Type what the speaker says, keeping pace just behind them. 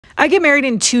I get married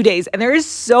in 2 days and there is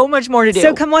so much more to do.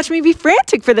 So come watch me be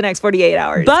frantic for the next 48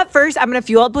 hours. But first, I'm gonna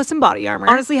fuel up with some body armor.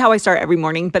 Honestly, how I start every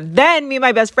morning. But then me and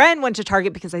my best friend went to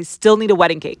Target because I still need a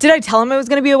wedding cake. Did I tell him it was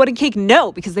gonna be a wedding cake?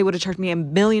 No, because they would have charged me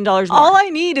 $1 million more. All I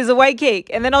need is a white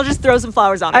cake and then I'll just throw some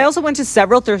flowers on it. I also went to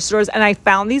several thrift stores and I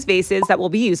found these vases that we'll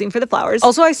be using for the flowers.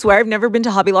 Also, I swear I've never been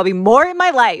to Hobby Lobby more in my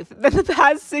life than the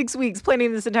past 6 weeks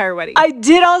planning this entire wedding. I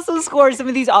did also score some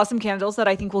of these awesome candles that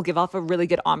I think will give off a really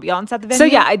good ambiance at the venue. So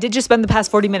yeah, I did just spend the past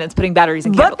 40 minutes putting batteries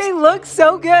in candles. But they look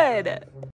so good.